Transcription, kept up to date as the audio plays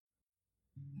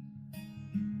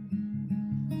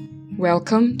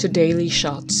Welcome to Daily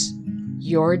Shots,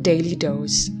 your daily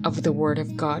dose of the Word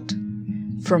of God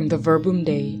from the Verbum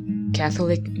Dei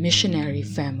Catholic Missionary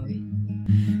Family.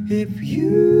 If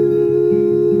you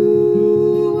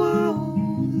are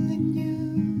only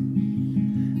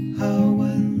knew how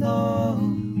I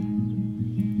long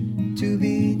to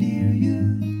be near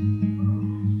you,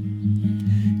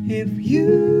 if you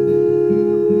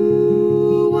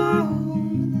are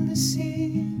only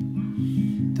see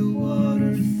the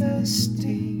water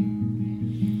thirsty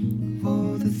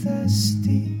for the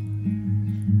thirsty,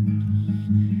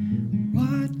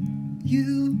 what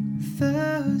you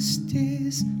thirst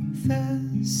is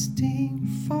thirsting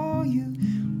for you.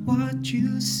 What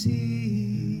you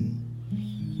see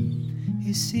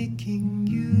is seeking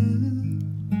you.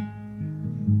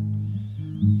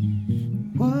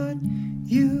 What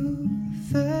you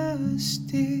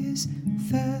thirst is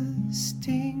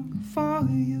thirsting for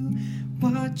you.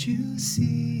 What you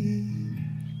see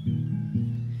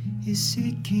is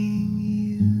seeking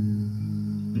you.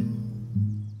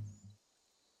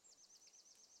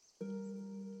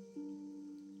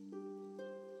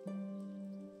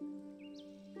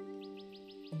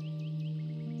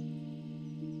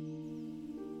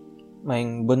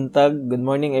 Maayong buntag, good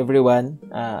morning everyone.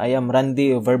 I am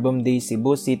Randy of Verbum Dei,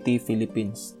 Cebu City,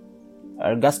 Philippines.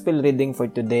 Our gospel reading for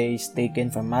today is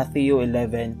taken from Matthew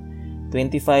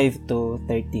 11:25 to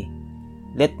 30.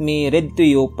 Let me read to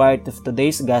you part of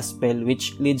today's gospel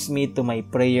which leads me to my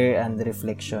prayer and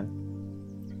reflection.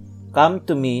 Come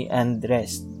to me and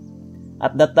rest.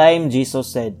 At that time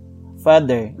Jesus said,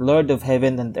 Father, Lord of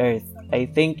heaven and earth, I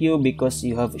thank you because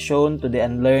you have shown to the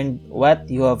unlearned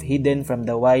what you have hidden from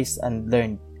the wise and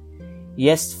learned.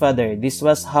 Yes, Father, this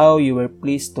was how you were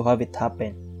pleased to have it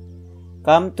happen.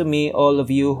 Come to me, all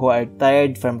of you who are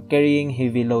tired from carrying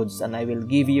heavy loads, and I will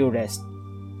give you rest.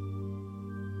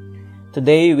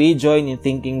 Today, we join in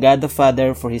thanking God the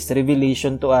Father for His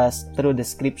revelation to us through the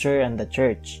Scripture and the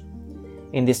Church.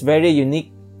 In this very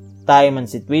unique time and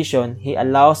situation, He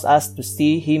allows us to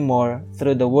see Him more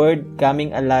through the Word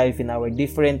coming alive in our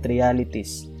different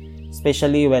realities,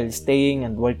 especially while staying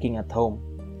and working at home.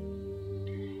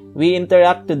 We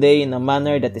interact today in a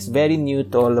manner that is very new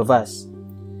to all of us.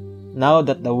 Now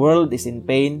that the world is in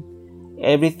pain,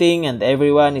 everything and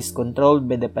everyone is controlled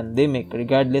by the pandemic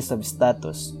regardless of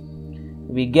status.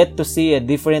 We get to see a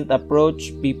different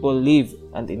approach people live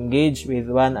and engage with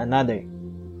one another.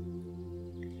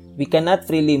 We cannot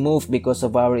freely move because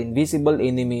of our invisible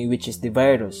enemy, which is the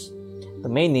virus. To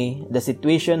many, the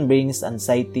situation brings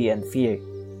anxiety and fear.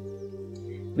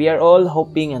 We are all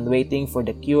hoping and waiting for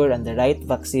the cure and the right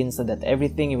vaccine so that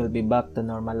everything will be back to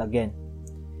normal again.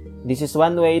 This is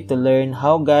one way to learn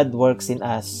how God works in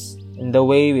us, in the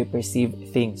way we perceive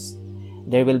things.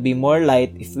 There will be more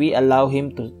light if we allow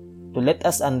Him to let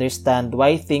us understand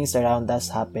why things around us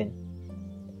happen.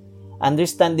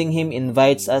 Understanding Him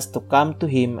invites us to come to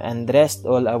Him and rest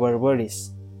all our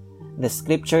worries. The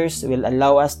Scriptures will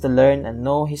allow us to learn and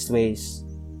know His ways.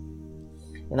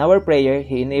 In our prayer,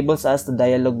 He enables us to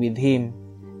dialogue with Him,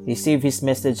 receive His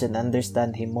message, and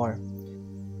understand Him more.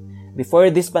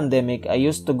 Before this pandemic, I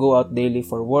used to go out daily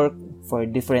for work, for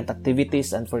different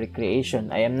activities, and for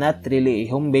recreation. I am not really a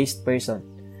home-based person.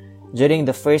 During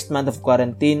the first month of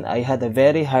quarantine, I had a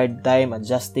very hard time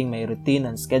adjusting my routine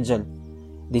and schedule.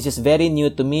 This is very new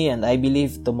to me and I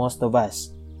believe to most of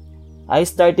us. I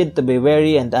started to be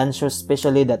wary and anxious,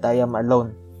 especially that I am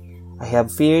alone. I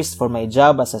have fears for my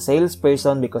job as a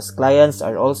salesperson because clients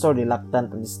are also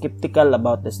reluctant and skeptical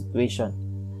about the situation.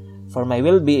 For my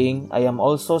well-being, I am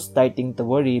also starting to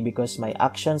worry because my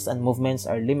actions and movements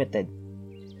are limited.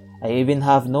 I even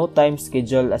have no time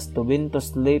schedule as to when to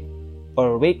sleep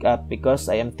or wake up because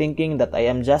I am thinking that I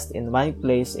am just in my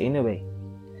place anyway.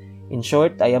 In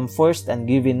short, I am forced and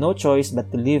given no choice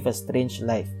but to live a strange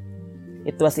life.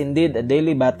 It was indeed a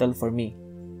daily battle for me.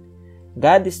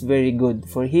 God is very good,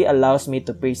 for He allows me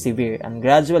to persevere and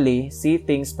gradually see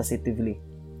things positively.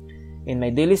 In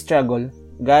my daily struggle,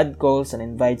 God calls and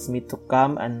invites me to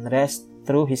come and rest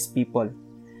through His people.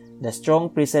 The strong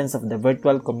presence of the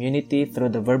virtual community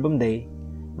through the Verbum Dei,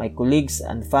 my colleagues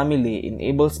and family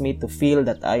enables me to feel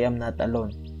that I am not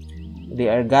alone. They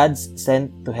are God's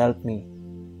sent to help me.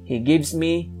 He gives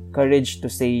me courage to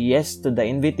say yes to the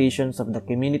invitations of the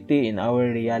community in our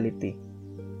reality.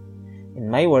 In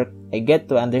my work, I get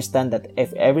to understand that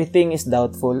if everything is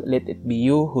doubtful, let it be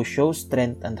you who shows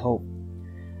strength and hope.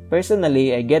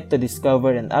 Personally, I get to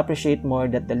discover and appreciate more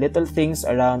that the little things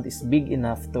around is big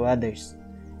enough to others.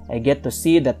 I get to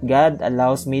see that God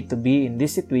allows me to be in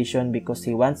this situation because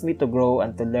He wants me to grow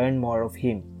and to learn more of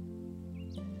Him.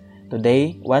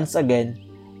 Today, once again,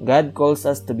 God calls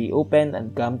us to be open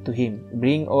and come to Him,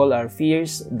 bring all our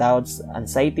fears, doubts,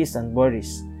 anxieties, and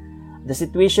worries. The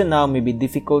situation now may be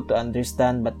difficult to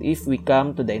understand, but if we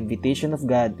come to the invitation of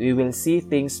God, we will see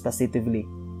things positively,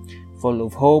 full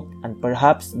of hope, and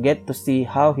perhaps get to see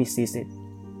how He sees it.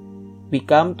 We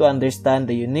come to understand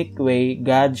the unique way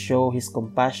God shows His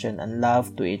compassion and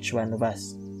love to each one of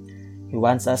us. He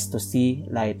wants us to see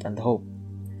light and hope.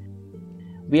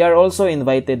 We are also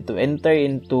invited to enter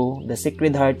into the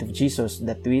Sacred Heart of Jesus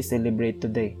that we celebrate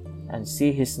today and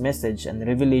see His message and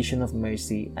revelation of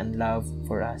mercy and love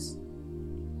for us.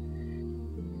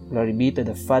 Glory be to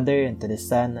the Father, and to the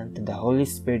Son, and to the Holy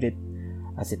Spirit,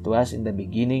 as it was in the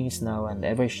beginning, is now, and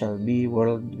ever shall be,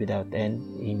 world without end.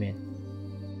 Amen.